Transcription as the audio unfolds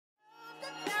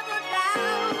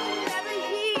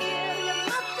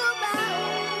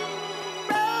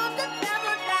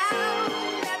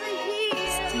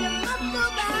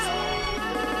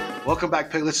Welcome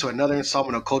back, Piglets, to another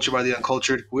installment of Culture by the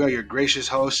Uncultured. We are your gracious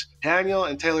hosts, Daniel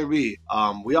and Taylor B.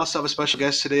 We also have a special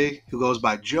guest today who goes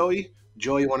by Joey.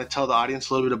 Joey, you want to tell the audience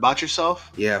a little bit about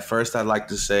yourself? Yeah, first I'd like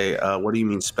to say, what do you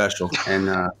mean special? And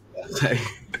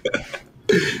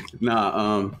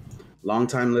long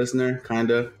time listener,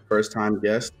 kind of first time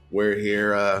guest. We're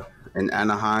here in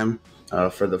Anaheim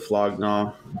for the Flog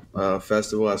Gnaw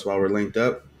festival. That's why we're linked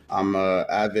up. I'm a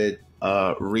avid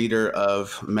reader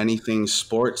of many things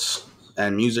sports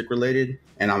and music related,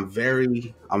 and I'm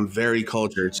very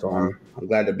cultured. So I'm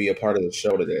glad to be a part of the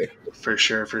show today. For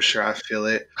sure. I feel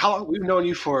it. How long we've known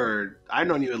you for? I've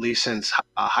known you at least since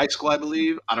high school, I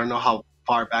believe. I don't know how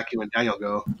far back you and Daniel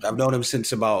go. I've known him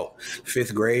since about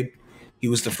fifth grade. He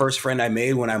was the first friend I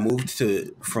made when I moved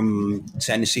from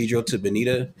San Ysidro to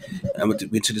Bonita. I went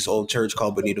to this old church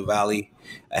called Bonita Valley.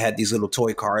 I had these little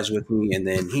toy cars with me, and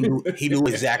then he knew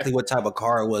exactly what type of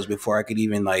car it was before I could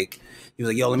even He was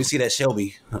like, "Yo, let me see that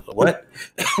Shelby." What?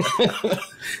 I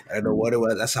don't know what it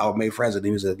was. That's how I made friends with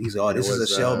him. He said, "Oh, this is a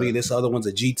Shelby. This other one's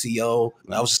a GTO."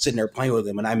 And I was just sitting there playing with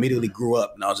him, and I immediately grew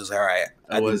up, and I was just like, "All right."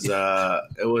 It was a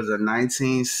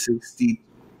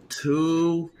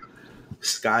 1962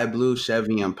 sky blue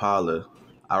Chevy Impala.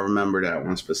 I remember that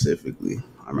one specifically.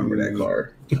 I remember that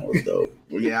car. That was dope.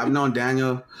 Yeah, I've known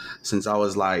Daniel since I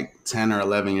was like 10 or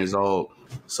 11 years old.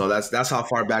 So that's how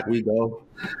far back we go.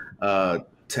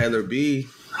 Taylor B,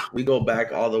 we go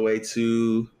back all the way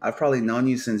to, I've probably known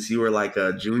you since you were like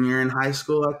a junior in high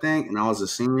school, I think, and I was a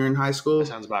senior in high school. That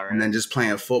sounds about right. And then just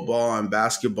playing football and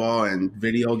basketball and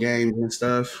video games and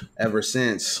stuff ever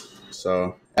since.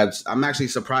 So I'm actually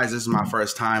surprised this is my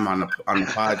first time on the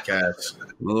podcast.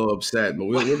 I'm a little upset, but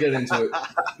we'll get into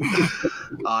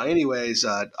it. Anyways,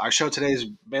 our show today is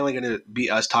mainly going to be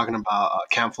us talking about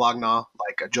Camp Flog Gnaw.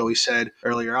 Like Joey said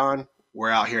earlier on, we're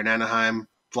out here in Anaheim.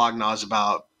 Flog Gnaw is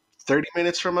about 30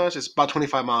 minutes from us. It's about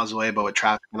 25 miles away, but with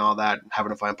traffic and all that,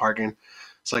 having to find parking,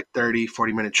 it's like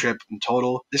 40-minute trip in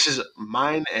total. This is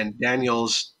mine and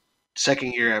Daniel's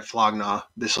second year at Flog Gnaw.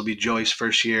 This will be Joey's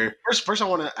first year. First, I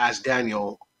want to ask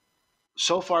Daniel,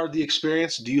 so far the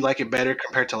experience, do you like it better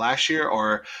compared to last year,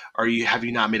 or have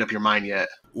you not made up your mind yet?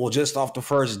 Well, just off the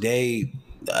first day,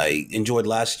 I enjoyed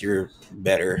last year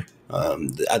better. I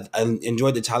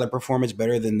enjoyed the Tyler performance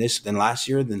better than last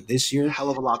year, than this year. Hell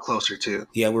of a lot closer too.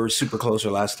 Yeah, we were super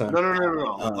closer last time. No.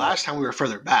 Last time we were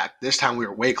further back. This time we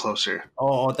were way closer.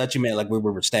 Oh, I thought you meant like we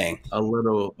were staying. A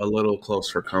little close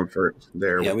for comfort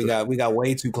there. Yeah, we got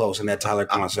way too close in that Tyler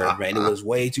concert, man. It was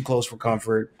way too close for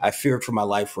comfort. I feared for my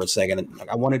life for a second.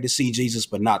 I wanted to see Jesus,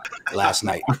 but not last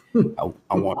night.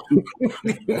 I want.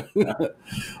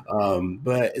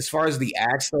 But as far as the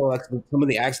acts, though, like, some of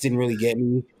the acts didn't really get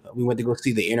me. We went to go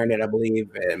see the internet, I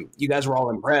believe, and you guys were all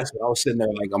impressed. But I was sitting there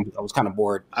like I was kind of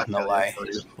bored, no lie.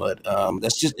 But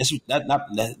that's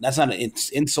not an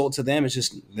insult to them. It's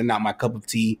just they're not my cup of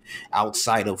tea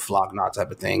outside of Flog Gnaw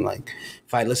type of thing. Like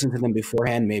if I listened to them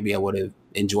beforehand, maybe I would have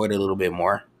enjoyed it a little bit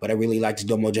more. But I really liked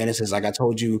Domo Genesis. Like I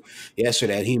told you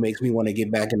yesterday, he makes me want to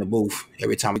get back in the booth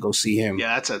every time we go see him.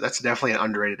 Yeah, that's definitely an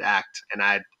underrated act, and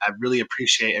I really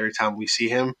appreciate every time we see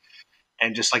him.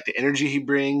 And just like the energy he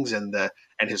brings and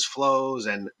his flows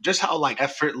and just how like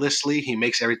effortlessly he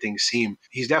makes everything seem.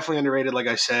 He's definitely underrated, like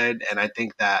I said, and I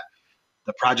think that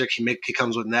the project he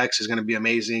comes with next is going to be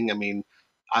amazing. I mean,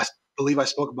 I believe I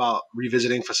spoke about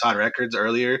revisiting Facade Records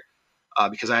earlier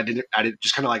because I didn't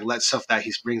just kind of like let stuff that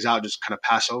he brings out just kind of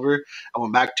pass over. I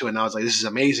went back to it and I was like, this is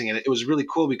amazing. And it was really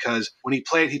cool because when he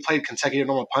played consecutive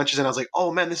normal punches and I was like,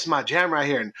 oh man, this is my jam right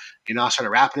here. And, I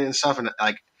started rapping it and stuff and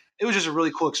like, it was just a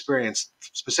really cool experience,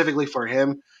 specifically for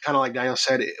him. Kind of like Daniel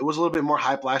said, it was a little bit more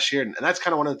hype last year. And that's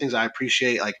kind of one of the things I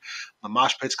appreciate. Like the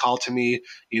mosh pits call to me,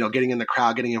 getting in the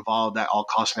crowd, getting involved at all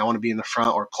costs. And I want to be in the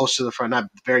front or close to the front, not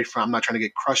very front. I'm not trying to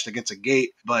get crushed against a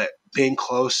gate, but being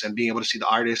close and being able to see the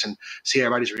artists and see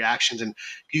everybody's reactions. And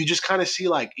you just kind of see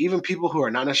like even people who are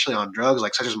not necessarily on drugs,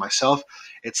 like such as myself,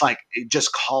 it's like it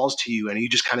just calls to you and you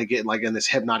just kind of get like in this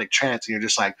hypnotic trance and you're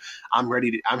just like, I'm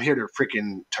here to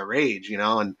freaking to rage,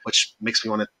 and which makes me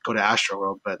want to go to Astro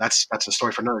World, but that's a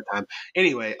story for another time.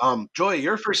 Anyway, Joy,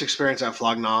 your first experience at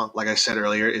Flog Gnaw, like I said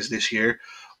earlier, is this year.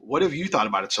 What have you thought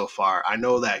about it so far? I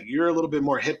know that you're a little bit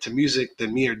more hip to music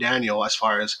than me or Daniel as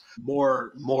far as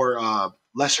more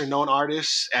lesser known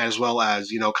artists, as well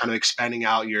as, kind of expanding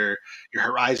out your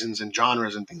horizons and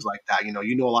genres and things like that. You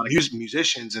know a lot of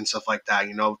musicians and stuff like that,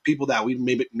 people that we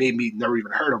maybe never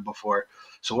even heard of before.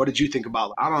 So what did you think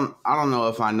about? I don't know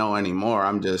if I know anymore.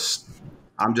 I'm just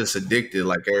addicted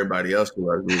like everybody else who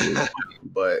loves music.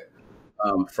 But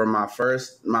for my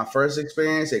first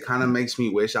experience, it kind of makes me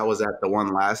wish I was at the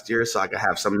one last year so I could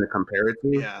have something to compare it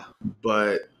to. Yeah.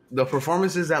 But the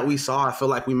performances that we saw, I feel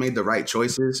like we made the right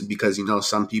choices because, you know,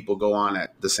 some people go on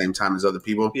at the same time as other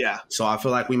people. Yeah. So I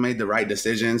feel like we made the right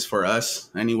decisions for us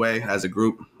anyway, as a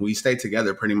group. We stayed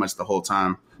together pretty much the whole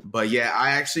time. But yeah,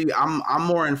 I'm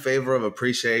more in favor of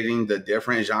appreciating the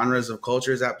different genres of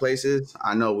cultures at places.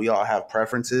 I know we all have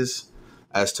preferences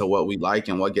as to what we like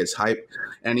and what gets hyped.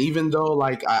 And even though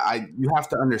like you have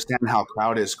to understand how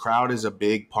crowd is a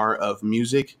big part of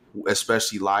music,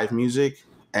 especially live music.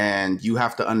 And you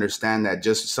have to understand that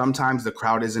just sometimes the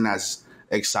crowd isn't as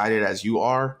excited as you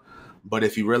are. But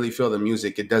if you really feel the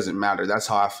music, it doesn't matter. That's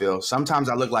how I feel. Sometimes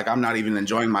I look like I'm not even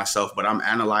enjoying myself, but I'm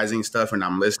analyzing stuff and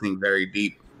I'm listening very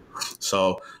deep.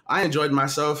 So I enjoyed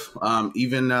myself. I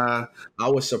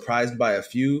was surprised by a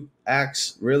few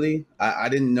acts, really. I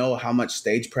didn't know how much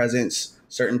stage presence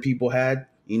certain people had,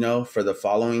 you know, for the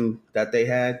following that they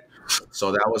had.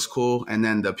 So that was cool. And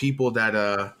then the people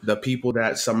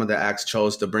that some of the acts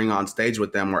chose to bring on stage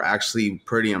with them were actually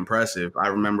pretty impressive. I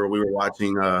remember we were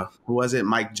watching who was it?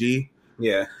 Mike G.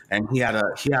 Yeah. And he had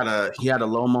a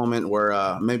low moment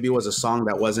where maybe it was a song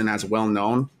that wasn't as well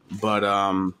known, but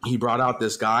he brought out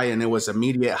this guy and it was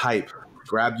immediate hype.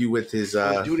 Grabbed you with his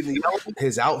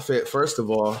outfit. First of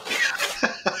all,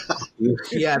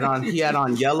 he had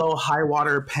on yellow high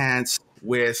water pants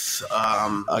with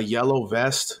a yellow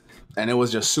vest. And it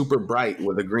was just super bright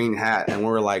with a green hat. And we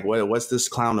were like, what's this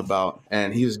clown about?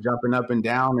 And he was jumping up and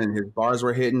down and his bars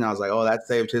were hitting. I was like, oh, that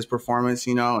saved his performance,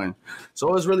 you know? And so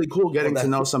it was really cool getting to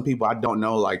know some people I don't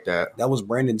know like that. That was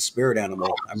Brandon's spirit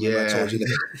animal. I remember I told you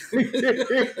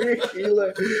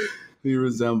that. He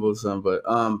resembles some, but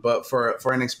for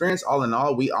an experience all in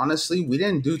all, we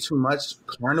didn't do too much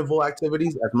carnival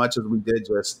activities as much as we did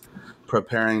just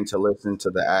preparing to listen to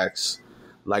the acts.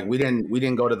 Like we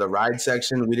didn't go to the ride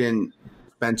section. We didn't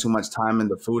spend too much time in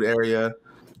the food area.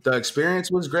 The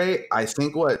experience was great. I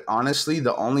think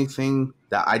the only thing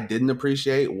that I didn't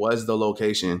appreciate was the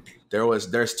location.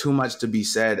 There's too much to be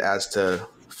said as to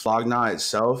Flog Gnaw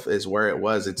itself is where it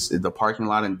was. It's the parking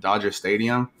lot in Dodger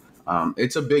Stadium.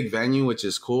 It's a big venue, which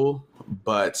is cool,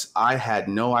 but I had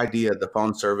no idea the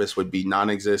phone service would be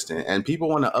non-existent. And people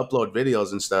want to upload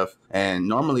videos and stuff. And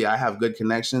normally I have good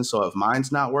connections. So if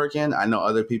mine's not working, I know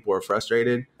other people are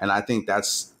frustrated. And I think it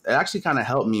actually kind of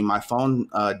helped me. My phone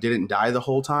didn't die the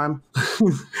whole time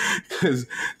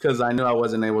because I knew I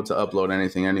wasn't able to upload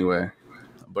anything anyway.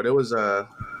 But it was a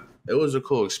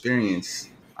cool experience.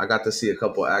 I got to see a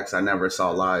couple acts I never saw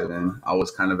live, and I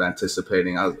was kind of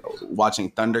anticipating. I was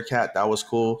watching Thundercat. That was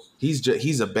cool.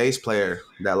 He's a bass player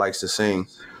that likes to sing,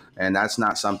 and that's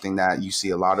not something that you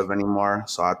see a lot of anymore.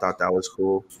 So I thought that was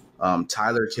cool.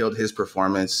 Tyler killed his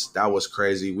performance. That was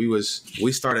crazy.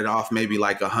 We started off maybe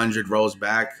like 100 rows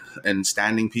back and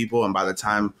standing people, and by the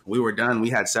time we were done, we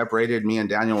had separated. Me and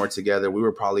Daniel were together. We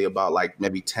were probably about like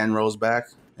maybe 10 rows back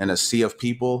in a sea of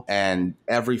people, and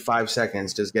every 5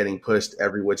 seconds just getting pushed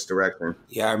every which direction.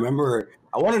 Yeah, I remember.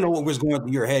 I want to know what was going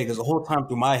through your head because the whole time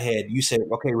through my head, you said,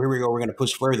 okay, here we go. We're going to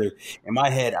push further. In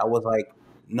my head, I was like,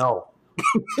 no.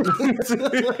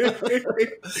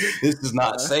 This is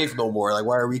not safe no more. Like,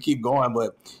 why are we keep going?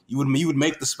 But you would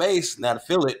make the space now to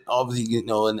feel it. Obviously, you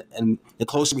know, and the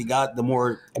closer we got, the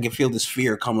more I could feel this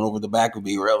fear coming over the back of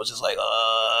me. Where I was just like,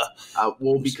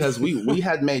 well, because we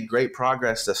had made great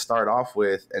progress to start off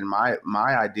with, and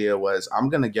my idea was I'm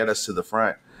gonna get us to the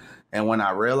front. And when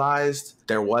I realized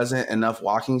there wasn't enough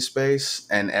walking space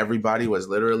and everybody was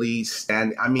literally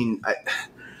standing, I mean.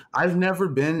 I've never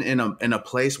been in a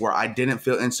place where I didn't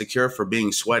feel insecure for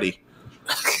being sweaty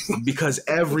because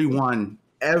everyone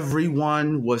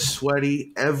was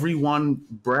sweaty. Everyone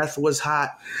breath was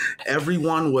hot.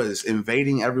 Everyone was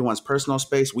invading everyone's personal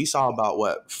space. We saw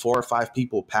about 4 or 5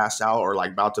 people pass out or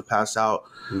like about to pass out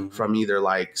from either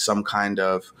like some kind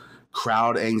of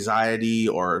crowd anxiety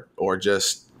or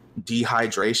just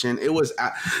dehydration. It was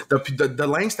the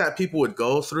lengths that people would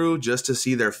go through just to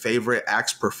see their favorite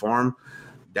acts perform.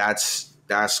 That's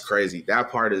crazy. That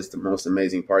part is the most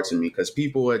amazing part to me because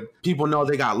people know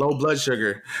they got low blood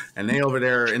sugar and they over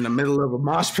there in the middle of a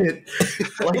mosh pit.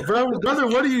 Like, brother,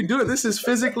 what are you doing? This is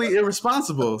physically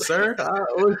irresponsible, sir.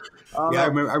 Yeah, I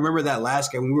remember that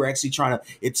last game. We were actually trying to.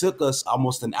 It took us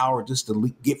almost an hour just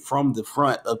to get from the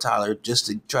front of Tyler just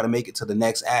to try to make it to the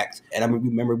next act. And I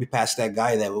remember we passed that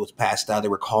guy that was passed out. They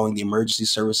were calling the emergency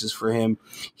services for him.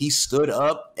 He stood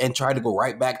up and tried to go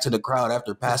right back to the crowd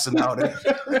after passing out.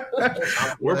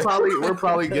 We're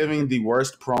probably giving the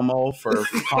worst promo for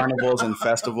carnivals and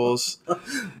festivals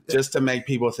just to make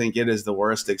people think it is the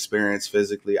worst experience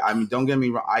physically. I mean, don't get me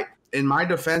wrong. In my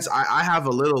defense, I have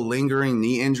a little lingering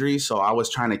knee injury, so I was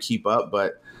trying to keep up,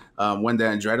 but When the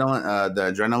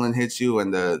adrenaline hits you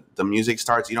and the music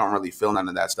starts, you don't really feel none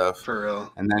of that stuff. For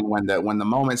real. And then when the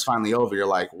moment's finally over, you're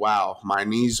like, wow, my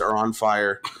knees are on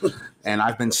fire, and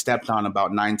I've been stepped on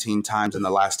about 19 times in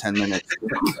the last 10 minutes.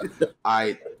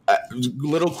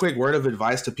 Little quick word of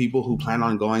advice to people who plan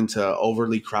on going to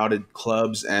overly crowded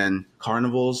clubs and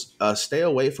carnivals: stay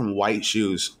away from white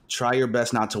shoes. Try your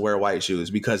best not to wear white shoes,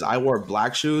 because I wore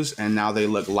black shoes and now they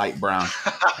look light brown,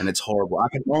 and it's horrible.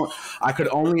 I could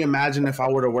only imagine if I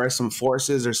were to wear some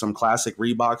Forces or some classic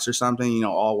Reeboks or something,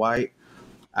 all white.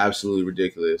 Absolutely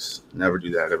ridiculous. Never do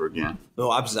that ever again. No,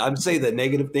 I'd say the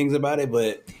negative things about it,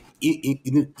 but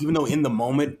even though in the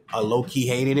moment I low key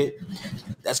hated it,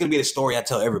 that's gonna be the story I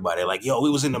tell everybody. Like, yo,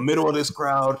 we was in the middle of this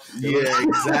crowd.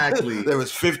 Exactly. There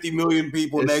was 50 million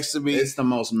people next to me. It's the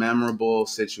most memorable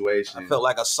situation. I felt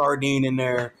like a sardine in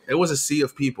there. It was a sea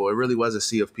of people. It really was a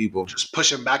sea of people. Just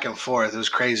pushing back and forth. It was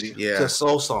crazy. Yeah. To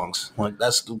soul songs. Like,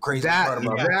 that's the crazy part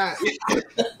about it.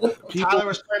 Tyler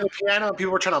was playing the piano and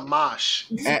people were trying to mosh.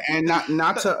 And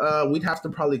not to we'd have to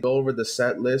probably go over the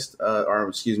set list, or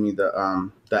excuse me,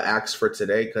 the acts for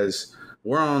today, because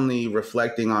we're only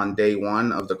reflecting on day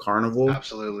one of the carnival.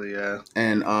 Absolutely, yeah.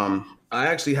 And I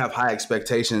actually have high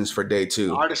expectations for day two.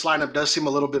 The artist lineup does seem a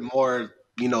little bit more,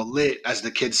 lit, as the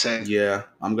kids say. Yeah,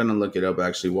 I'm gonna look it up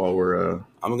actually while we're.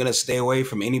 I'm gonna stay away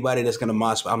from anybody that's gonna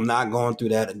mosh. I'm not going through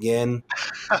that again.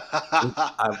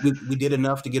 We did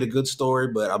enough to get a good story,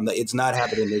 but it's not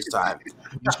happening this time.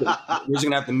 We're just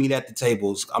gonna have to meet at the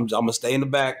tables. I'm gonna stay in the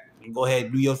back. Go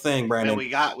ahead, do your thing, Brandon.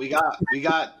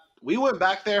 And we went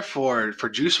back there for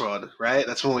Juice WRLD, right?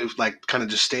 That's when we kind of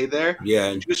just stayed there. Yeah.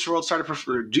 And Juice WRLD's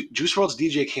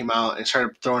DJ came out and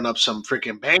started throwing up some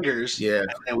freaking bangers. Yeah.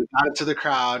 And we got into the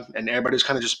crowd and everybody was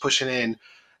kind of just pushing in.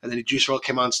 And then Juice WRLD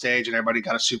came on stage and everybody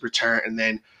got a super turn. And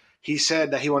then he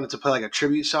said that he wanted to play like a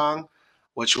tribute song,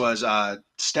 which was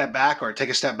Step Back or Take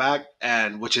a Step Back,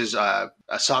 and which is a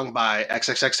song by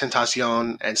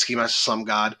XXXTentacion and Ski Master Slum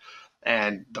God.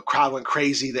 And the crowd went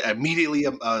crazy. Immediately,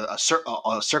 a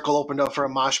circle opened up for a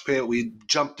mosh pit. We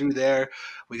jumped through there.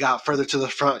 We got further to the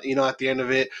front, at the end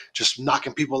of it, just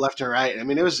knocking people left and right. I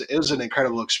mean, it was an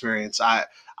incredible experience. I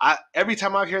every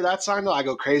time I hear that song, though, I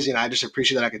go crazy, and I just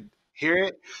appreciate that I could hear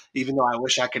it, even though I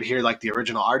wish I could hear the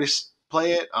original artist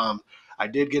play it. I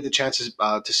did get the chances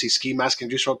to see Ski Mask and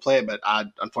Juice WRLD play it, but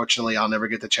unfortunately, I'll never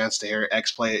get the chance to hear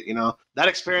X play it. That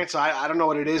experience, I don't know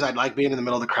what it is. I like being in the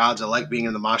middle of the crowds. I like being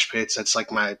in the mosh pits. That's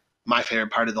like my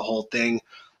favorite part of the whole thing.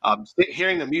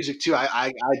 Hearing the music too,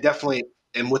 I definitely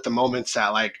am with the moments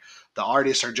that the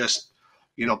artists are just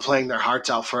playing their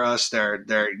hearts out for us.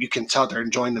 You can tell they're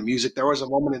enjoying the music. There was a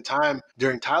moment in time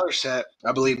during Tyler's set,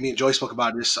 I believe me and Joy spoke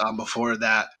about this before,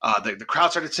 that the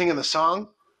crowd started singing the song.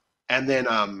 And then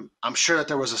I'm sure that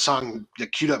there was a song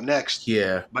that queued up next.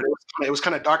 Yeah. But it was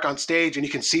kind of dark on stage, and you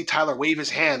can see Tyler wave his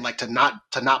hand to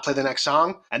not play the next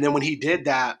song. And then when he did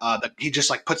that, he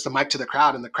just puts the mic to the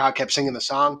crowd, and the crowd kept singing the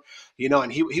song.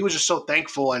 And he was just so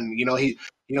thankful, and he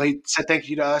said thank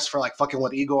you to us for fucking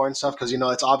with Igor and stuff, because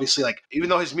it's obviously even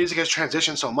though his music has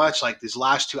transitioned so much, these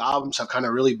last two albums have kind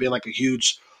of really been a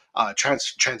huge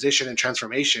transition and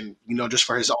transformation, just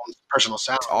for his own personal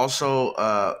sound.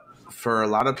 Also, for a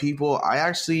lot of people, I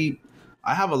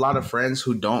have a lot of friends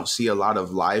who don't see a lot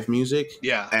of live music.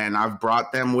 Yeah. And I've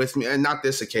brought them with me, and not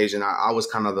this occasion. I was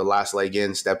kind of the last leg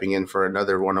in, stepping in for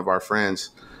another one of our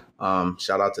friends.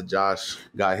 Shout out to Josh.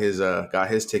 Got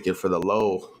his ticket for the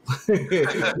low.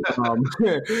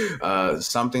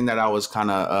 Something that I was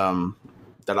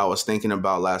that I was thinking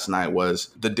about last night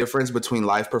was the difference between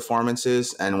live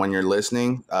performances and when you're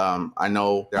listening. I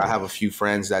know I have a few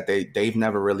friends that they've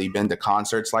never really been to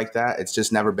concerts like that. It's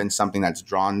just never been something that's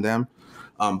drawn them.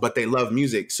 But they love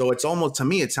music. So it's almost, to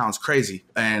me, it sounds crazy.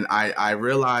 And I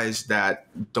realized that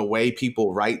the way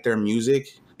people write their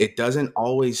music, it doesn't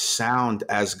always sound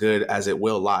as good as it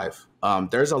will live.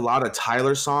 There's a lot of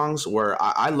Tyler songs where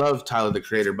I love Tyler, the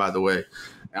Creator, by the way.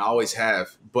 And I always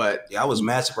have. But yeah, I was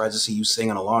mad surprised to see you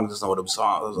singing along to some of them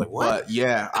songs. I was like, what? But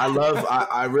yeah,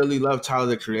 I really love Tyler,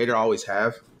 the Creator. I always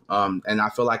have. And I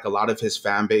feel like a lot of his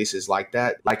fan base is like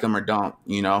that, like him or don't,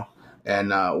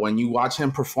 And when you watch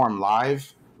him perform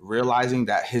live, realizing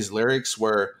that his lyrics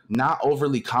were not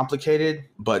overly complicated,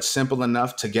 but simple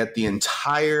enough to get the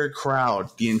entire crowd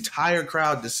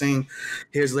to sing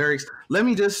his lyrics.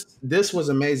 This was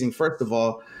amazing. First of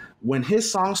all, when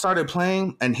his song started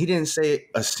playing and he didn't say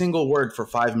a single word for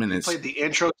 5 minutes. Played the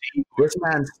intro. This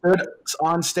man stood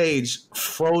on stage,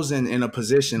 frozen in a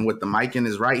position with the mic in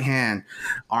his right hand,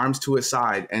 arms to his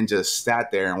side, and just sat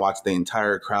there and watched the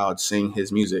entire crowd sing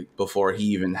his music before he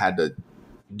even had to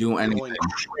do anything.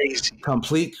 Crazy.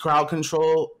 Complete crowd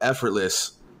control,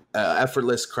 effortless.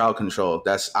 effortless crowd control.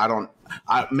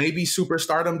 Maybe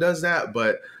superstardom does that,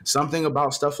 but something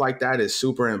about stuff like that is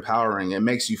super empowering. It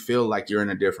makes you feel like you're in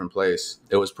a different place.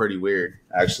 It was pretty weird,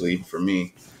 actually, for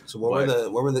me. So what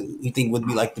were the you think would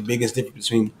be like the biggest difference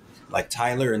between like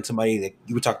Tyler and somebody that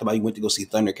you were talking about? You went to go see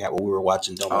Thundercat while we were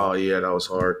watching Domo. Oh yeah, that was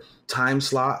hard. Time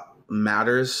slot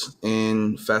matters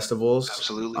in festivals.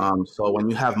 Absolutely. So when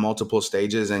you have multiple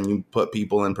stages and you put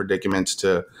people in predicaments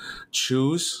to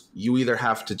choose, you either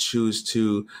have to choose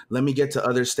to let me get to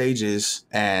other stages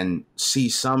and see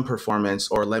some performance,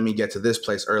 or let me get to this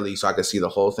place early so I can see the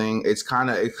whole thing. It kind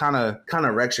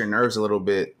of wrecks your nerves a little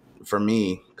bit for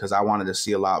me because I wanted to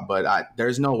see a lot, but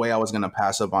there's no way I was going to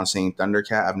pass up on seeing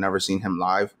Thundercat. I've never seen him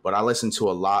live, but I listened to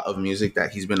a lot of music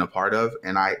that he's been a part of,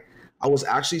 and I was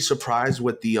actually surprised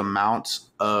with the amount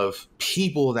of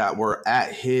people that were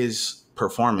at his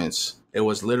performance. It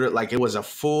was literally like it was a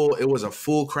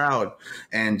full crowd,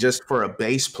 and just for a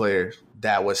bass player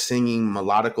that was singing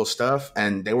melodical stuff,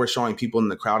 and they were showing people in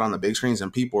the crowd on the big screens,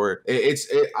 and people were.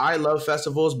 I love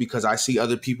festivals because I see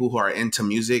other people who are into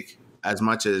music as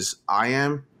much as I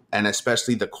am, and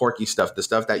especially the quirky stuff, the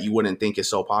stuff that you wouldn't think is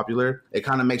so popular. It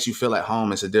kind of makes you feel at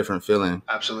home. It's a different feeling.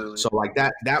 Absolutely. So like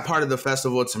that part of the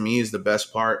festival to me is the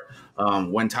best part.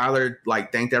 When Tyler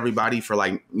like thanked everybody for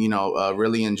like,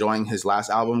 really enjoying his last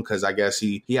album, because I guess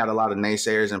he had a lot of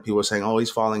naysayers and people saying, oh,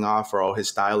 he's falling off, or oh, his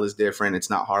style is different.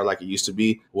 It's not hard like it used to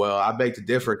be. Well, I beg to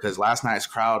differ, because last night's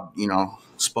crowd,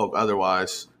 spoke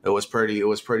otherwise. It was pretty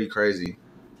crazy.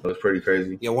 It was pretty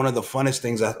crazy. Yeah, one of the funnest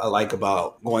things I like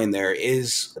about going there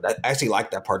is I actually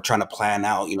like that part, trying to plan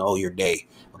out, your day.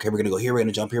 Okay, we're gonna go here, we're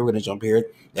gonna jump here, we're gonna jump here.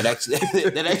 That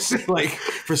actually like,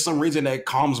 for some reason, that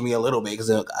calms me a little bit,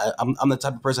 because I'm the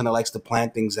type of person that likes to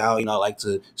plan things out. I like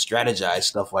to strategize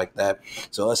stuff like that.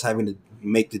 So us having to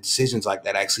make the decisions like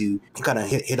that actually kind of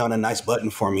hit on a nice button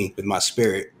for me with my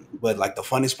spirit. But like the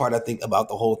funnest part I think about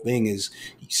the whole thing is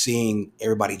seeing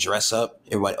everybody dress up,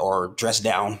 or dress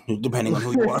down, depending on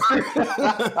who you are.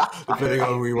 Depending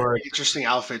on who you are. Interesting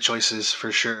outfit choices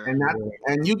for sure.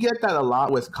 And you get that a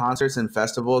lot with concerts and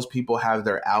festivals. People have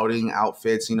their outing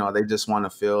outfits. They just want to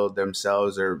feel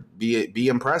themselves or be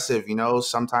impressive.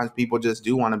 Sometimes people just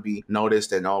do want to be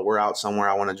noticed, and we're out somewhere,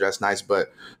 I want to dress nice.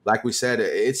 But like we said,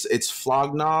 it's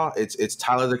Flog Gnaw. It's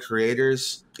Tyler the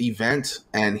Creator's event,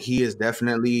 and he is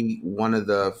definitely one of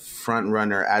the front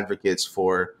runner advocates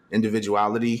for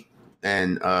individuality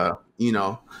and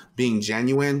being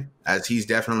genuine, as he's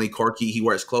definitely quirky. He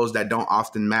wears clothes that don't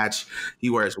often match.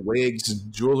 He wears wigs,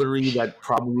 jewelry that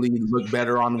probably look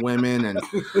better on women, and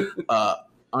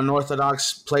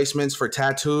unorthodox placements for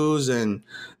tattoos, and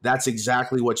that's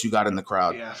exactly what you got in the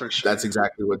crowd. Yeah, for sure. That's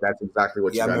exactly what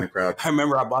you got in the crowd. I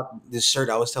remember I bought this shirt.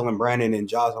 I was telling Brandon and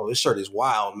Josh, "Oh, this shirt is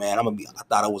wild, man. I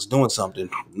thought I was doing something."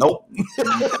 Nope.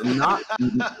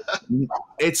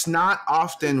 It's not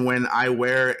often when I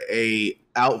wear I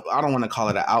don't want to call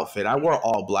it an outfit. I wore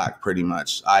all black pretty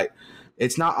much.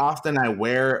 It's not often I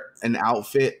wear an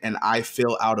outfit and I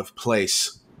feel out of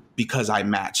place because I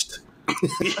matched.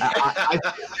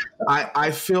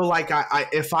 I feel like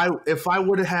if I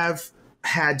would have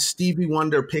had Stevie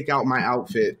Wonder pick out my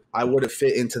outfit, I would have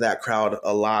fit into that crowd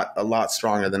a lot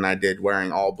stronger than I did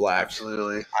wearing all black.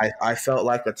 Absolutely. I felt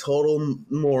like a total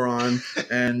moron,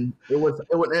 and it was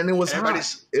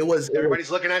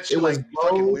everybody's looking at you like, you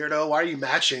fucking weirdo. Why are you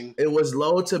matching? It was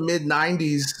low to mid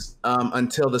 90s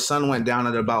until the sun went down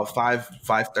at about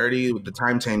 5:30. The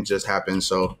time change just happened.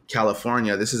 So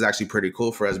California, this is actually pretty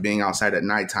cool for us, being outside at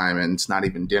nighttime, and it's not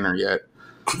even dinner yet.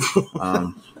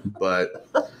 But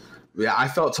yeah, I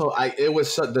felt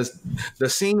the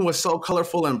scene was so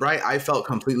colorful and bright. I felt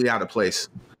completely out of place.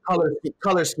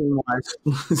 Color scheme wise,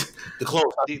 the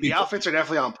clothes, the outfits are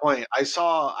definitely on point.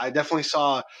 I definitely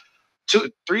saw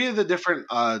three of the different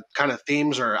kind of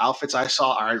themes or outfits I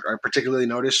saw are particularly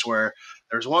noticed, where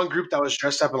there's one group that was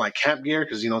dressed up in like camp gear,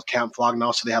 because Camp Flog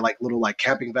Gnaw, so they had like little like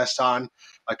camping vests on,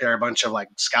 like they're a bunch of like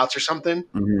scouts or something.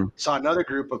 Mm-hmm. Saw another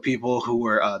group of people who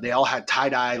were they all had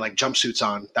tie-dye like jumpsuits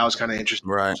on. That was kind of interesting,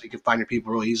 right? So you could find your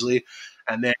people real easily.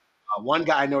 And then one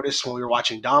guy I noticed when we were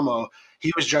watching Damo,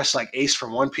 he was dressed like Ace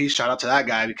from One Piece. Shout out to that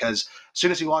guy, because as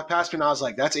soon as he walked past me, and I was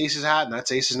like, that's Ace's hat and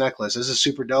that's Ace's necklace. This is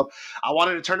super dope. I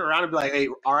wanted to turn around and be like, hey,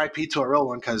 RIP to a real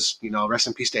one, because, rest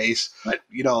in peace to Ace. But,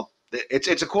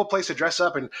 it's a cool place to dress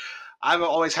up, and I've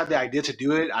always had the idea to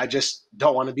do it. I just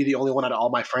don't want to be the only one out of all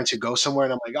my friends who go somewhere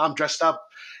and I'm like, oh, I'm dressed up,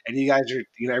 and you guys are,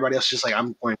 everybody else is just like,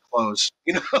 I'm wearing clothes,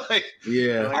 like,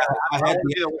 yeah. I'm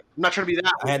not trying to be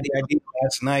that. I had the idea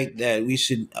last night that we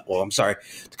should. Well, I'm sorry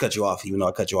to cut you off, even though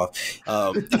I cut you off.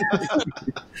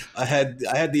 I had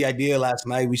the idea last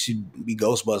night we should be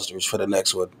Ghostbusters for the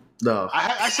next one. No.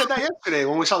 I said that yesterday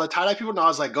when we saw the tie-dye people, and I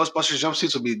was like, Ghostbusters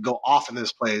jumpsuits would go off in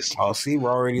this place. Oh, see,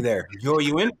 we're already there. Joe,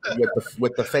 you in?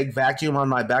 With the fake vacuum on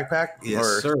my backpack? Yes,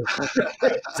 sir.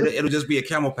 So it'll just be a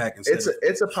camel pack instead.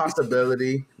 It's a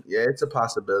possibility. Yeah, it's a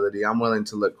possibility. I'm willing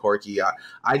to look quirky.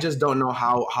 I just don't know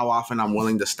how often I'm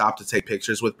willing to stop to take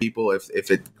pictures with people if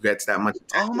it gets that much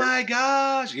attention. Oh my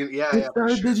gosh! Yeah. For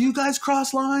sure. Did you guys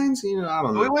cross lines? You know, I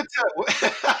don't know. We went to.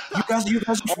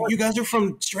 You guys are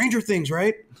from Stranger Things,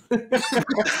 right?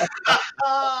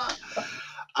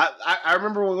 I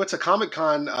remember when we went to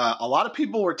Comic-Con, a lot of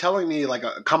people were telling me, like,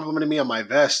 complimenting me on my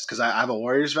vest because I have a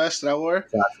Warriors vest that I wore.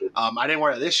 Gotcha. I didn't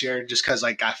wear it this year just because,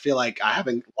 like, I feel like I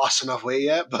haven't lost enough weight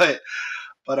yet, or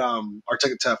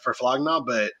took it for Flog Gnaw,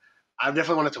 but I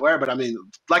definitely wanted to wear it. But I mean,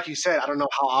 like you said, I don't know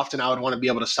how often I would want to be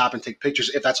able to stop and take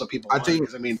pictures if that's what people want.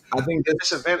 Because I think at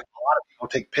this event, a lot of people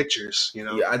take pictures. You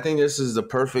know. Yeah, I think this is the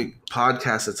perfect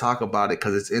podcast to talk about it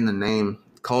because it's in the name.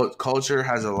 Culture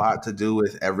has a lot to do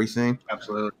with everything.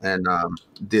 Absolutely. And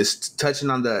this touching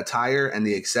on the attire and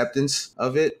the acceptance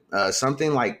of it,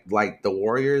 something like the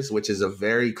Warriors, which is a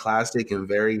very classic and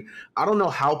very, I don't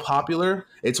know how popular.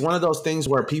 It's one of those things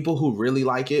where people who really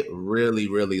like it really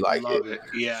like it.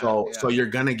 Yeah. So you're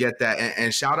gonna get that.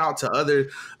 And shout out to other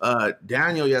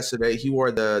Daniel yesterday. He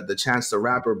wore the Chance the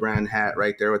Rapper brand hat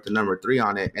right there with the number 3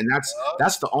 on it, and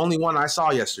that's the only one I saw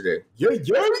yesterday. Yeah.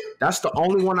 That's the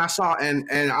only one I saw, and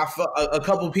I felt a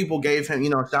couple people gave him,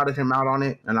 shouted him out on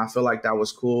it, and I feel like that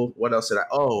was cool. What else did I?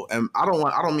 Oh, and I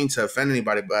don't mean to offend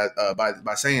anybody, but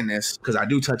by saying this, because I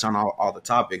do touch on all the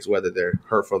topics, whether they're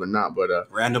hurtful or not. But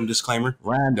random disclaimer.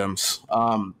 Randoms.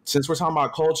 Since we're talking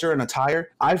about culture and attire,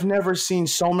 I've never seen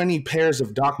so many pairs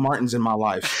of Doc Martens in my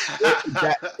life.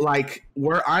 Like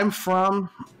where I'm from,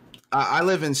 I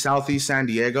live in Southeast San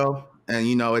Diego. And,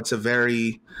 it's a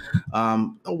very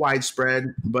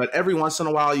widespread, but every once in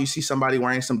a while you see somebody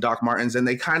wearing some Doc Martens and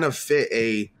they kind of fit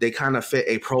a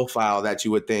profile that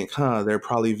you would think, they're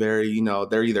probably very,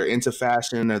 they're either into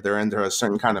fashion or they're into a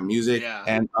certain kind of music. Yeah.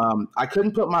 And I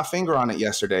couldn't put my finger on it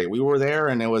yesterday. We were there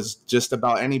and it was just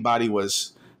about anybody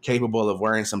was capable of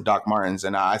wearing some Doc Martens.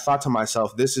 And I thought to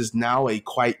myself, this is now a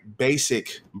quite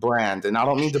basic brand. And I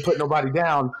don't mean to put nobody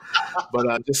down,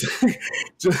 but just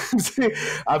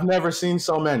I've never seen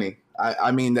so many. I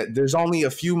mean, there's only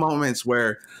a few moments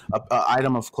where a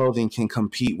item of clothing can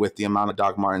compete with the amount of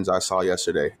Doc Martens I saw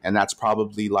yesterday. And that's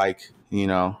probably like,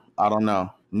 I don't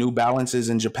know, New Balances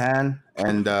in Japan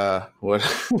and what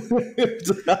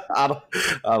I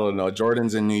don't know,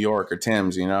 Jordans in New York or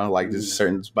Tim's, like there's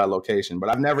certain by location. But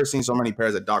I've never seen so many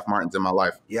pairs of Doc Martens in my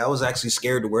life. Yeah, I was actually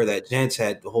scared to wear that Gents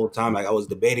hat the whole time. Like I was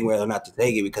debating whether or not to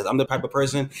take it because I'm the type of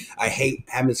person I hate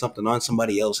having something on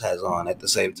somebody else has on at the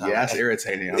same time. Yeah, that's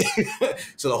irritating.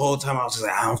 So the whole time I was just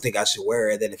like, I don't think I should wear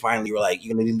it. Then finally you were like,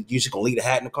 you just gonna leave the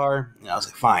hat in the car? And I was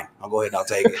like, fine, I'll go ahead and I'll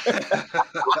take it.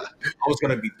 I was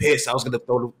gonna be pissed. I was gonna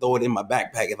throw it in my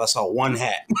backpack if I saw one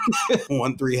hat.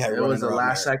 1-3 hat. It was the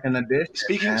last second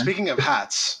edition. Speaking of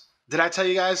hats, did I tell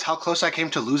you guys how close I came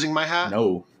to losing my hat?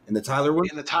 No. In the Tyler one?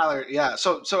 In the Tyler, yeah.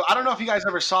 So I don't know if you guys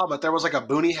ever saw, but there was like a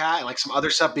boonie hat and like some other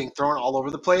stuff being thrown all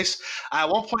over the place. At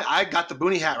one point, I got the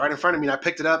boonie hat right in front of me and I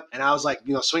picked it up and I was like,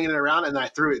 swinging it around and then I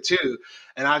threw it too.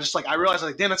 And I just I realized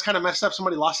damn, that's kind of messed up.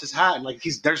 Somebody lost his hat and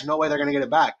there's no way they're going to get it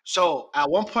back. So at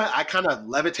one point I kind of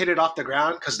levitated off the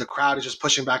ground because the crowd is just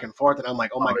pushing back and forth. And I'm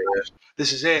like, oh my gosh,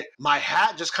 this is it. My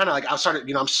hat just kind of I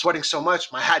started, I'm sweating so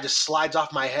much. My hat just slides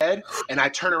off my head and I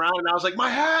turn around and I was like, my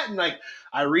hat. And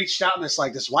I reached out and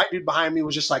this white dude behind me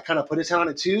was just kind of put his hand on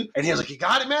it too. And he was like, you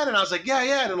got it, man? And I was like,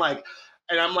 yeah. And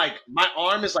I'm like, my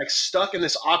arm is stuck in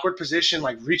this awkward position,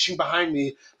 reaching behind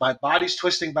me. My body's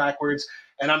twisting backwards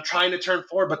and I'm trying to turn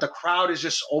forward, but the crowd is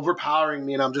just overpowering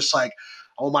me. And I'm just like,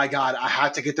 oh my God, I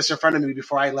had to get this in front of me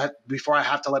before I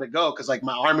have to let it go. Cause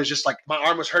my arm is just my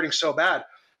arm was hurting so bad.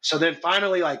 So then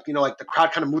finally, the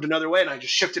crowd kind of moved another way and I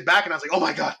just shifted back and I was like, oh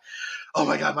my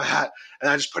God, my hat.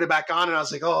 And I just put it back on and I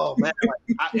was like, oh man,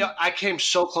 I came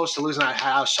so close to losing that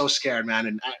hat. I was so scared,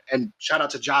 man. And shout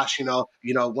out to Josh,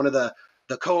 one of the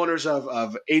co-owners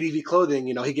of ADV Clothing,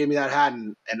 he gave me that hat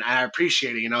and I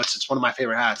appreciate it. It's one of my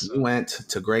favorite hats. You went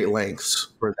to great lengths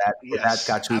for that. Yes,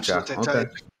 that cachucha. Okay.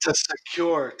 To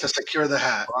secure the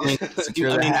hat.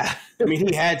 Secure the hat. I mean,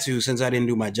 he had to since I didn't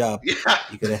do my job. Yeah.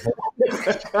 You could have.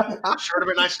 Sure would have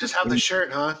been nice to just have the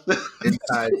shirt, huh?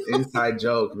 inside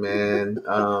joke, man.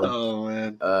 Oh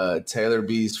man. Taylor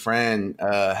B's friend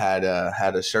had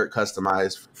a shirt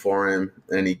customized for him,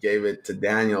 and he gave it to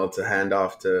Daniel to hand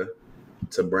off to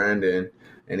Brandon.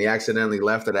 and he accidentally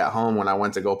left it at home when I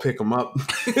went to go pick him up.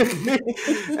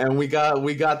 And we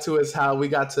got to his house. We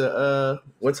got to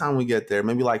what time we get there?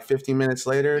 Maybe like 15 minutes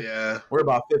later. Yeah. We're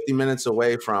about 50 minutes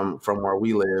away from where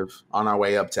we live, on our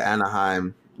way up to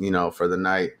Anaheim, for the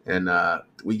night. And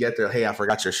we get there. Hey, I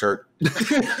forgot your shirt.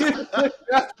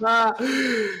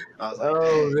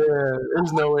 Oh man,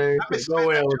 there's no way. No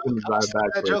way I was going to drive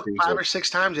back. That joke 5 or 6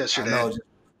 times yesterday.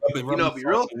 It'd be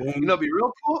real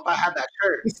cool if I had that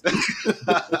shirt.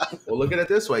 Well, look at it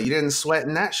this way. You didn't sweat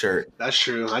in that shirt. That's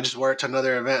true. I just wore it to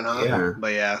another event, huh? Yeah.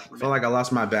 But yeah. I feel like I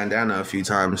lost my bandana a few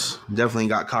times. Definitely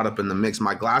got caught up in the mix.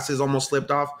 My glasses almost slipped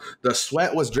off. The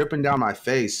sweat was dripping down my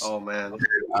face. Oh, man.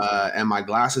 And my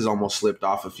glasses almost slipped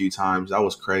off a few times. That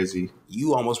was crazy.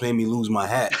 You almost made me lose my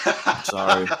hat.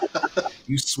 Sorry.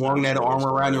 You swung that arm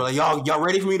around. You're like, y'all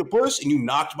ready for me to push? And you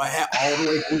knocked my hat all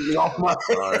the way off my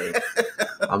Sorry.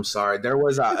 I'm sorry. There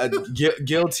was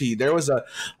guilty. There was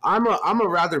I'm a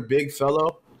rather big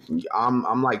fellow.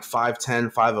 I'm like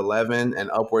 5'10", 5'11",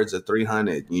 and upwards of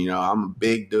 300. I'm a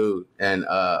big dude. And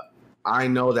I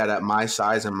know that at my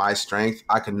size and my strength,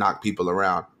 I can knock people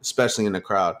around, especially in the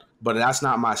crowd. But that's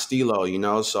not my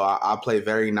stilo, so I play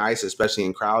very nice, especially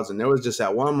in crowds. And there was just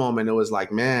at one moment, it was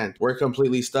like, man, we're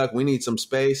completely stuck. We need some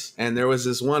space. And there was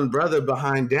this one brother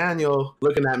behind Daniel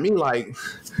looking at me like,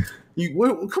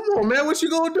 come on, man, what you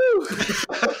gonna do?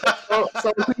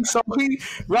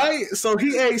 so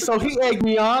he egged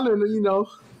me on, and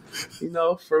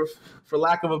for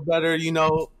lack of a better,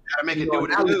 gotta make it do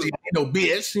what it do.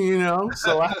 Bitch,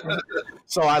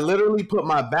 So I literally put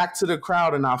my back to the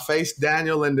crowd and I faced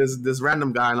Daniel and this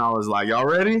random guy, and I was like, y'all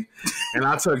ready? And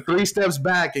I took 3 steps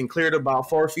back and cleared about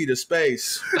 4 feet of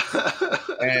space.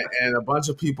 And a bunch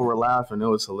of people were laughing. It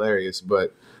was hilarious.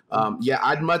 But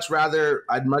I'd much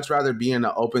rather be in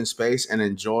an open space and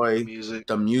enjoy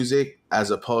the music as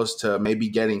opposed to maybe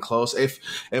getting close. If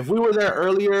we were there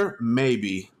earlier,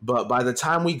 maybe. But by the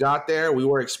time we got there, we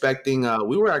were expecting.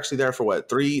 We were actually there for what,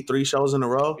 three shows in a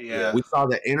row. Yeah. We saw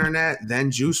the Internet,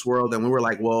 then Juice World, and we were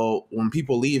like, well, when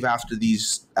people leave after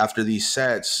these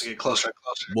sets, get closer and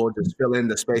closer. We'll just fill in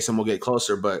the space and we'll get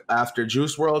closer. But after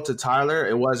Juice World to Tyler,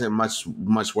 it wasn't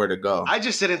much where to go. I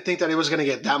just didn't think that it was going to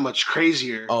get that much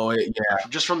crazier. Oh yeah.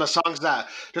 Just from the songs that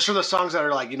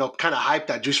are like, kind of hyped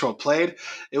that Juice WRLD played,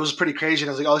 it was pretty crazy. And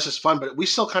I was like, oh, this is fun, but we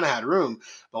still kind of had room.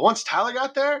 But once Tyler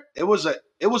got there, it was a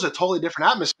totally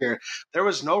different atmosphere. There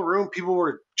was no room. People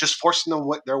were just forcing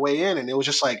their way in, and it was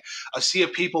just like a sea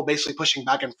of people basically pushing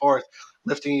back and forth,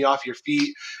 lifting you off your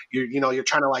feet. You're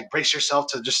trying to like brace yourself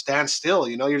to just stand still.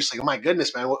 You're just like, oh my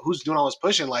goodness, man, who's doing all this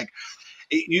pushing? Like,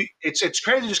 it's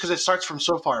crazy just because it starts from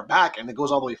so far back and it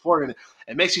goes all the way forward, and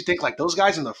it makes you think like those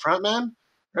guys in the front, man,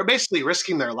 they're basically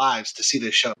risking their lives to see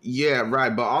this show. Yeah,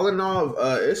 right. But all in all,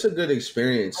 it's a good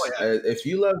experience. Oh, yeah. If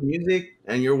you love music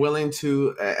and you're willing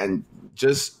to, and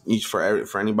just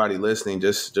for anybody listening,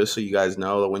 just so you guys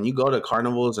know, when you go to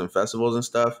carnivals and festivals and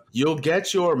stuff, you'll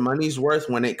get your money's worth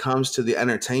when it comes to the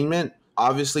entertainment.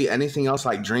 Obviously, anything else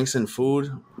like drinks and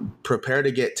food, prepare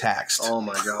to get taxed. Oh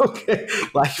my god! Okay,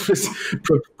 like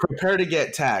prepare to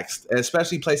get taxed,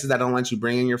 especially places that don't let you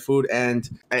bring in your food. And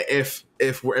if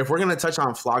we're gonna touch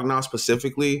on Flog Gnaw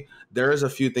specifically, there is a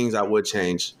few things I would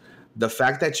change. The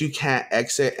fact that you can't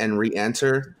exit and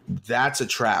re-enter, that's a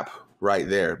trap right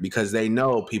there, because they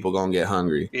know people gonna get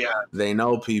hungry. Yeah, they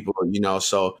know people,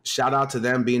 so shout out to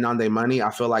them being on their money.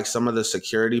 I feel like some of the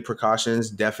security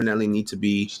precautions definitely need to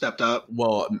be stepped up.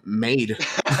 Well, made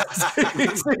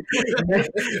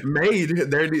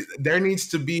there needs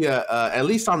to be a at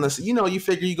least on this, you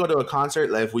figure you go to a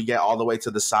concert, like if we get all the way to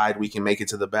the side, we can make it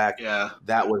to the back. Yeah,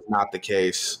 that was not the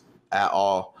case at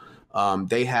all.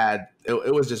 They had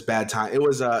it was just bad time. It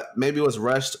was maybe it was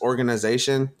rushed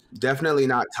organization. Definitely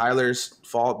not Tyler's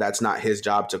fault. That's not his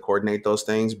job to coordinate those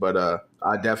things. But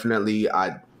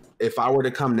if I were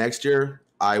to come next year,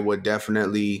 I would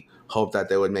definitely hope that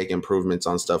they would make improvements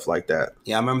on stuff like that.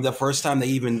 Yeah, I remember the first time they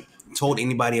even told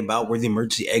anybody about where the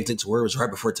emergency exits were. It was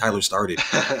right before Tyler started.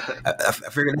 I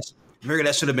figured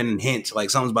that should have been a hint, like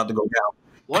something's about to go down.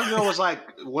 One girl was like,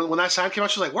 when that sign came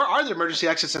out, she was like, where are the emergency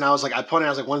exits? And I was like, I pointed, I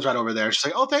was like, one's right over there. She's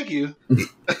like, oh, thank you.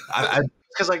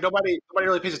 Because like nobody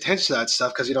really pays attention to that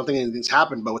stuff because you don't think anything's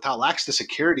happened. But with how lax the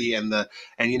security and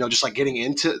just like getting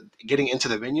into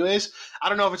the venue is, I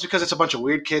don't know if it's because it's a bunch of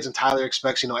weird kids and Tyler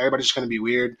expects everybody's just going to be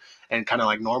weird and kind of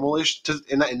like normal-ish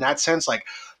in that sense. Like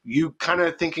you kind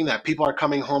of thinking that people are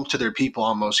coming home to their people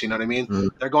almost. You know what I mean? Mm-hmm.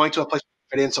 They're going to a place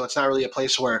in, so it's not really a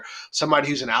place where somebody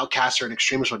who's an outcast or an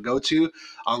extremist would go to,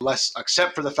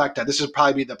 except for the fact that this would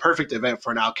probably be the perfect event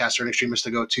for an outcast or an extremist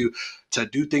to go to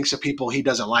do things to people he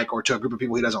doesn't like or to a group of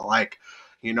people he doesn't like.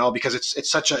 you know, because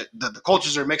it's such a the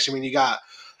cultures are mixed. I mean, you got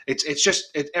it's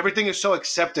just everything is so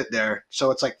accepted there.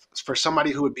 So it's like for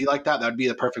somebody who would be like that, that would be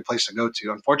the perfect place to go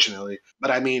to, unfortunately.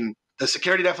 But I mean, the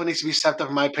security definitely needs to be stepped up,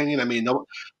 in my opinion. I mean, no,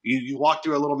 you walk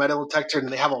through a little metal detector and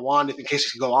they have a wand in case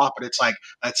it can go off, but it's like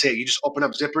that's it. You just open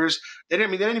up zippers. They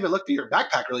didn't even look through your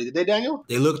backpack, really, did they, Daniel?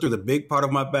 They looked through the big part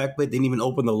of my backpack. They didn't even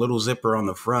open the little zipper on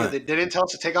the Yeah, front. they didn't tell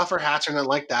us to take off our hats or nothing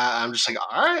like that. I'm just like,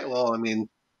 all right, well, I mean,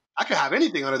 I could have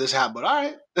anything under this hat, but all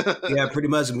right. Yeah, pretty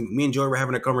much. Me and Joy were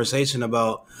having a conversation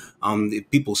about the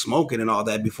people smoking and all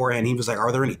that beforehand. He was like, "Are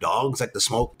there any dogs like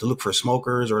to look for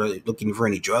smokers or looking for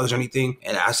any drugs or anything?"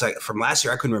 And I was like, from last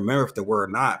year, I couldn't remember if there were or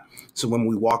not. So when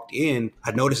we walked in,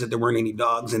 I noticed that there weren't any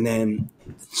dogs, and then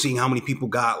seeing how many people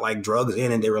got like drugs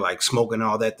in and they were like smoking and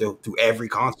all that through every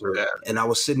concert. Yeah. And I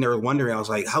was sitting there wondering, I was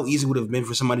like, how easy would it have been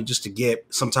for somebody just to get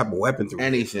some type of weapon through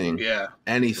Anything. Yeah.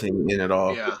 Anything in it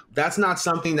all. Yeah. That's not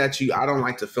something that I don't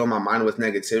like to fill my mind with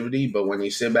negativity, but when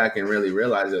you sit back and really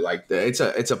realize it, like it's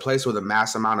a place with a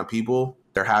mass amount of people.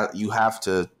 You have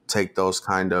to take those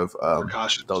kind of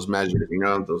Precautions. those measures, you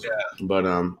know. But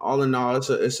all in all,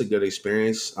 it's a good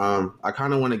experience. I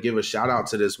kind of want to give a shout out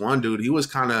to this one dude. He was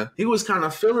kind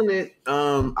of feeling it.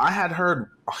 I had heard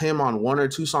him on one or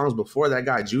two songs before. That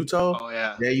guy Juto. Oh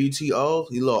yeah. Juto.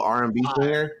 He's a little R&B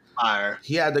singer. Fire.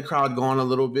 He had the crowd going a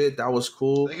little bit. That was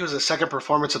cool. I think it was the second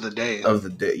performance of the day.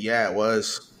 Yeah, it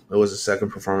was. It was the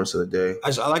second performance of the day. I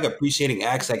like appreciating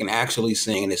acts that can actually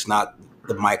sing, and it's not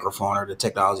the microphone or the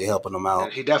technology helping them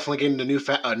out. He definitely gained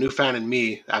a new fan in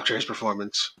me after his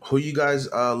performance. Who you guys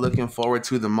looking forward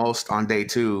to the most on day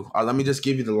 2? Let me just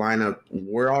give you the lineup.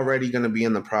 We're already going to be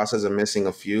in the process of missing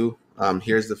a few.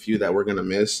 Here's the few that we're going to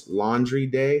miss. Laundry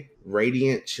Day,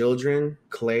 Radiant Children,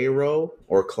 Clayro,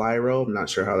 I'm not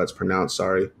sure how that's pronounced,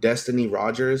 sorry. Destiny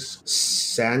Rogers,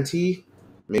 Santi,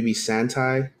 maybe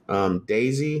Santai,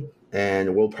 Daisy,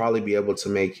 and we'll probably be able to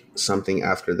make something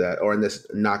after that. Or in this,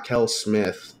 Nakel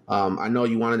Smith. I know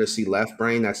you wanted to see Left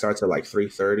Brain. That starts at like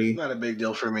 3:30. Not a big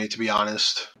deal for me, to be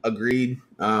honest. Agreed.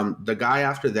 The guy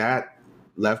after that,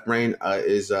 Left Brain,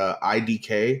 is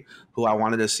IDK, who I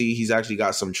wanted to see. He's actually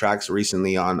got some tracks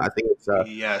recently on, I think it's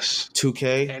Yes.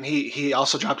 2K. And he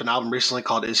also dropped an album recently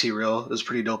called Is He Real? It was a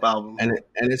pretty dope album. And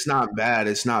it's not bad.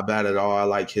 It's not bad at all. I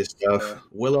like his stuff. Yeah.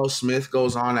 Willow Smith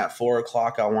goes on at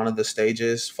 4:00 on one of the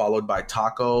stages, followed by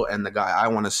Taco and the guy I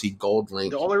want to see, Gold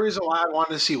Link. The only reason why I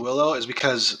wanted to see Willow is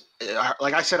because,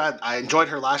 like I said, I enjoyed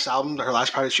her last album, her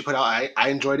last project she put out. I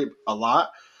enjoyed it a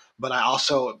lot. But I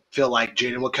also feel like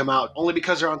Jaden will come out only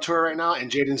because they're on tour right now,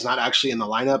 and Jaden's not actually in the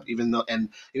lineup, even though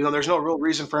there's no real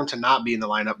reason for him to not be in the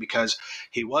lineup because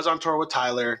he was on tour with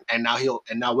Tyler, and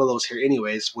now Willow's here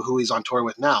anyways, who he's on tour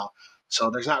with now.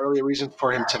 So there's not really a reason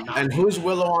for him to not. And who's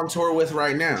Willow on tour with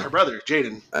right Her now? brother,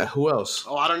 Jaden. Who else?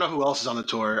 Oh, I don't know who else is on the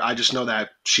tour. I just know that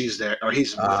she's there, or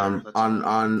he's with her.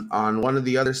 On one of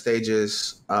the other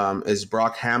stages is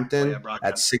Brockhampton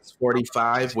at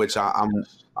 6:45, which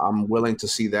I'm willing to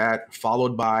see that,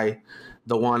 followed by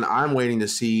the one I'm waiting to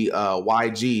see,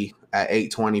 YG at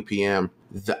 8:20 p.m.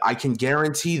 I can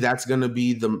guarantee that's going to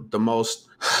be the most,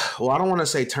 well, I don't want to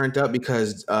say turned up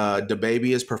because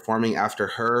DaBaby is performing after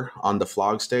her on the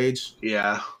Flog stage.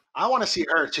 Yeah. I want to see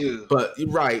her too. But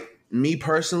right, me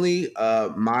personally,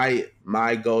 my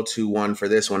go-to one for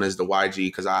this one is the YG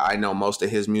because I know most of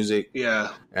his music. Yeah.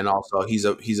 And also he's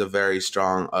a very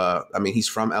strong, he's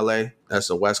from LA. That's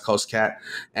a West Coast cat.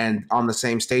 And on the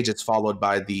same stage, it's followed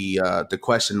by the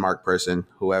question mark person,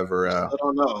 whoever. I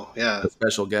don't know. Yeah. The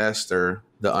special guest or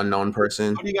the unknown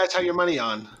person. Who do you guys have your money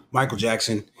on? Michael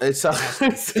Jackson. It's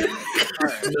it's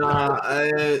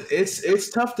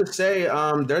tough to say.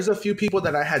 There's a few people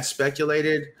that I had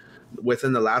speculated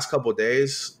within the last couple of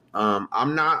days.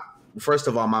 I'm not. First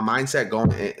of all, my mindset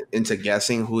going into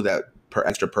guessing who that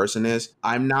extra person is.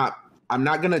 I'm not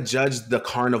gonna judge the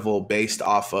carnival based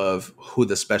off of who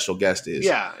the special guest is.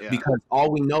 Yeah. Because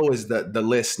all we know is the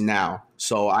list now.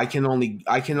 So I can only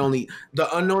the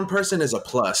unknown person is a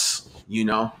plus. You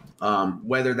know,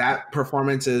 whether that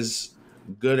performance is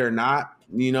good or not,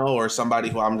 you know, or somebody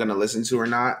who I'm gonna listen to or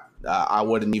not. I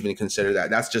wouldn't even consider that.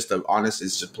 That's just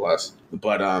it's just plus.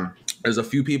 But there's a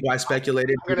few people I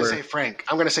speculated. I'm gonna say Frank.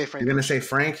 You're gonna say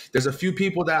Frank. There's a few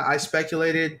people that I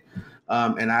speculated,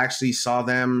 and I actually saw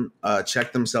them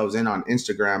check themselves in on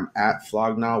Instagram at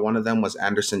Flog Gnaw. One of them was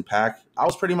Anderson .Paak. I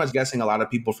was pretty much guessing a lot of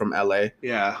people from LA.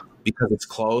 Yeah. Because it's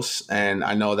close, and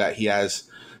I know that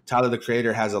Tyler the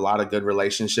Creator has a lot of good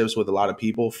relationships with a lot of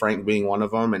people, Frank being one of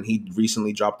them, and he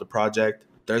recently dropped a project.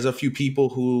 There's a few people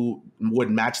who would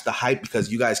match the hype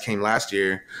because you guys came last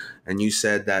year and you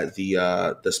said that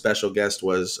the special guest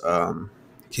was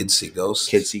Kids See Ghosts.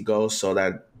 Kids See Ghosts. So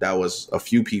that was a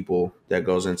few people that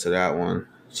goes into that one.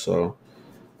 So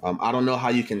I don't know how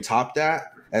you can top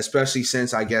that, especially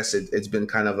since I guess it's been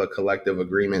kind of a collective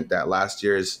agreement that last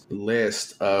year's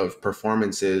list of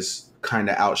performances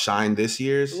kind of outshined this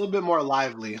year's. A little bit more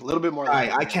lively. A little bit more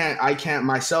lively. I can't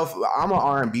myself. I'm an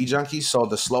R&B junkie, so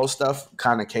the slow stuff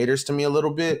kind of caters to me a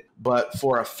little bit. But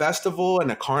for a festival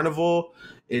and a carnival,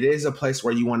 it is a place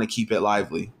where you want to keep it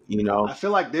lively, you know? I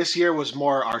feel like this year was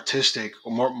more artistic,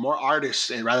 more artists,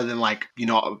 and rather than like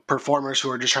performers who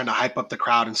are just trying to hype up the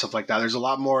crowd and stuff like that. There's a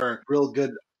lot more real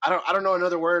good. I don't know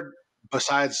another word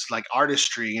besides like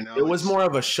artistry. It was more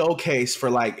of a showcase for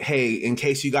like, hey, in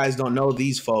case you guys don't know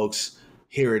these folks,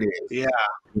 here it is. Yeah,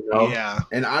 you know? yeah,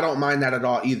 and I don't mind that at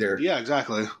all either. yeah,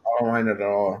 exactly. I don't mind it at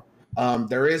all.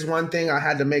 There is one thing I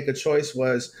had to make a choice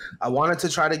was I wanted to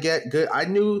try to get good. I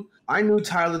knew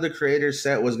Tyler the Creator's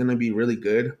set was going to be really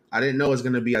good. I didn't know it was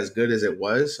going to be as good as it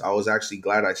was. I was actually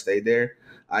glad I stayed there.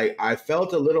 I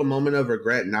felt a little moment of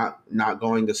regret not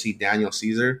going to see Daniel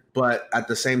Caesar, but at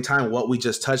the same time, what we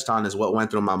just touched on is what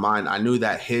went through my mind. I knew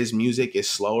that his music is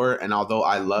slower, and although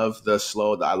I love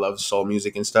I love soul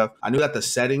music and stuff, I knew that the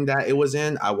setting that it was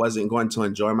in, I wasn't going to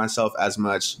enjoy myself as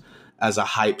much as a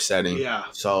hype setting. Yeah.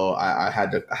 So I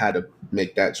had to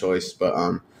make that choice.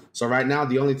 But so right now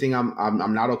the only thing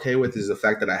I'm not okay with is the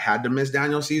fact that I had to miss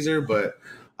Daniel Caesar, but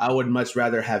I would much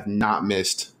rather have not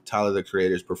missed Tyler the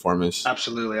Creator's performance.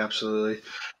 Absolutely, absolutely.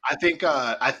 I think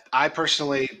I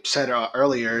personally said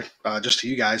earlier, just to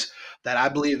you guys, that I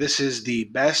believe this is the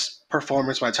best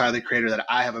performance by Tyler the Creator that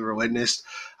I have ever witnessed.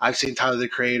 I've seen Tyler the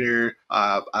Creator,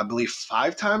 I believe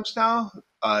 5 times now.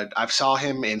 I saw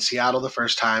him in Seattle the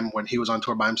first time when he was on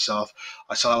tour by himself.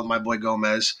 I saw that with my boy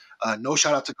Gomez. No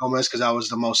shout out to Gomez because that was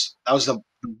the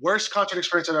worst concert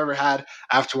experience I've ever had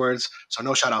afterwards. So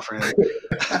no shout out for him.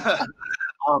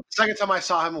 Second time I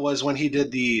saw him was when he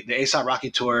did the A$AP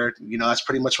Rocky tour. That's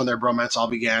pretty much when their bromance all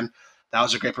began. That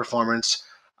was a great performance.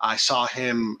 I saw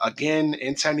him again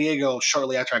in San Diego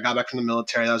shortly after I got back from the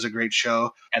military. That was a great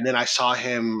show. And then I saw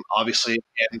him obviously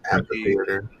again At the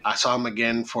theater. I saw him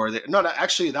again for that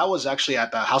was actually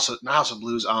at the not House of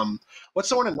Blues. What's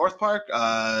the one in North Park?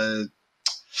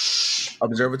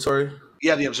 Observatory.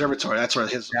 Yeah, the Observatory. That's where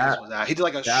his was at. He did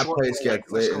like a that short place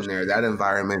gets lit in there. That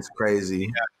environment's crazy.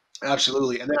 Yeah,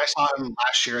 absolutely. And then I saw him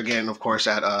last year again, of course,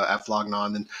 at Flog Gnaw.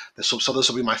 And then this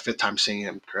will be my 5th time seeing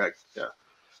him. Correct. Yeah.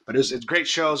 But it's great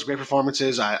shows, great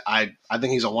performances. I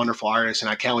think he's a wonderful artist, and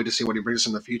I can't wait to see what he brings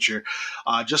in the future.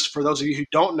 Just for those of you who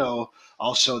don't know,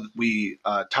 also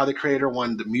Tyler the Creator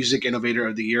won the Music Innovator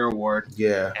of the Year award.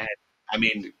 Yeah. And I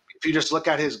mean, if you just go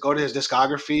to his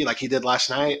discography like he did last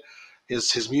night,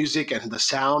 his music and the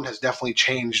sound has definitely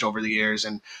changed over the years,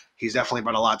 and he's definitely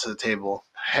brought a lot to the table.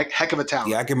 Heck of a talent.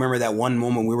 Yeah, I can remember that one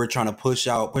moment we were trying to push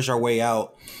our way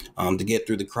out to get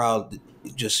through the crowd,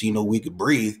 just so we could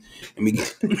breathe. And we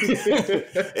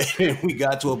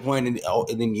got to a point, and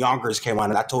then Yonkers came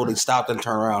on, and I totally stopped and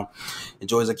turned around. And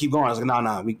Joey's like, "Keep going." I was like,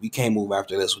 "No, we can't move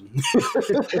after this one."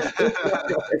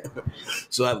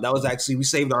 So that was actually, we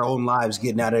saved our own lives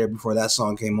getting out of there before that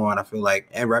song came on. I feel like,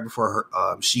 and right before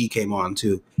She came on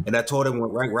too. And I told him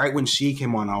right when She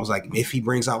came on, I was like, if he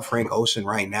brings out Frank Ocean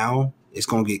right now, it's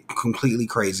gonna get completely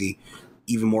crazy,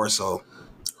 even more so.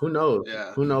 Who knows?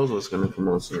 Yeah. Who knows what's gonna come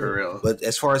on soon? For real. But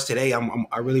as far as today,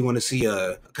 I really want to see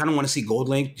kind of want to see Gold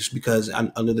Link, just because I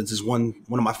know that this one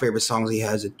of my favorite songs he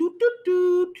has. It doot, doot,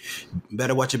 doot.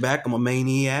 Better watch your back. I'm a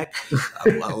maniac.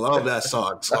 I love that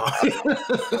song. So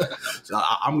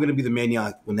I'm gonna be the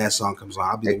maniac when that song comes on.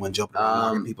 I'll be the one jumping around,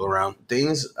 knocking people around.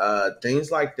 Things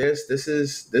like this. This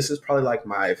is probably like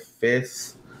my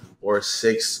 5th or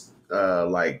 6th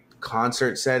like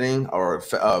concert setting or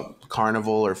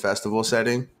carnival or festival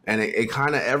setting, and it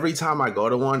kind of, every time I go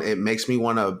to one, it makes me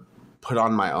want to put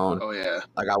on my own. Oh yeah.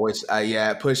 Like I wish,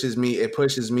 it pushes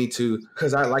me to,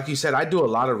 because like you said, I do a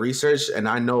lot of research, and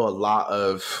I know a lot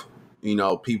of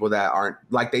people that aren't,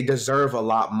 like, they deserve a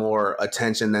lot more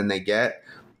attention than they get.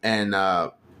 And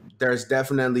there's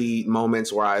definitely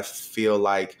moments where I feel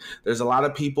like there's a lot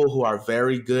of people who are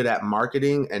very good at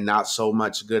marketing and not so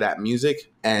much good at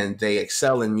music, and they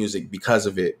excel in music because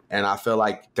of it. And I feel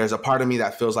like there's a part of me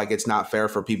that feels like it's not fair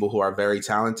for people who are very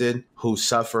talented, who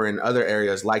suffer in other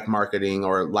areas like marketing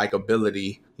or like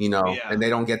ability, and they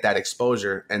don't get that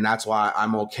exposure. And that's why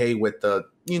I'm okay with the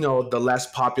less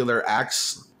popular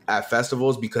acts at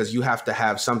festivals because you have to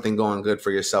have something going good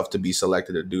for yourself to be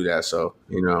selected to do that. So,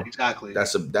 you know, Exactly.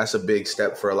 that's a big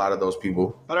step for a lot of those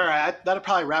people. But all right, that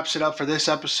probably wraps it up for this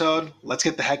episode. Let's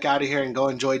get the heck out of here and go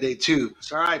enjoy day 2.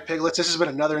 So, all right, Piglets, this has been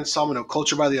another installment of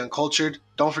Culture by the Uncultured.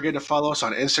 Don't forget to follow us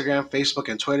on Instagram, Facebook,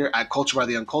 and Twitter at Culture by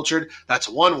the Uncultured. That's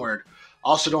one word.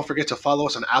 Also, don't forget to follow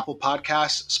us on Apple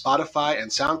Podcasts, Spotify,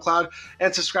 and SoundCloud,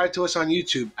 and subscribe to us on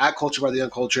YouTube at Culture by the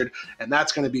Uncultured, and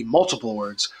that's going to be multiple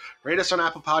words. Rate us on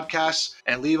Apple Podcasts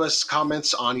and leave us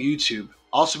comments on YouTube.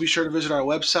 Also, be sure to visit our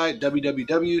website,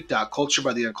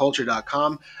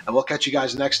 www.culturebytheuncultured.com, and we'll catch you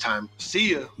guys next time.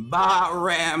 See ya. Bah,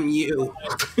 ram you.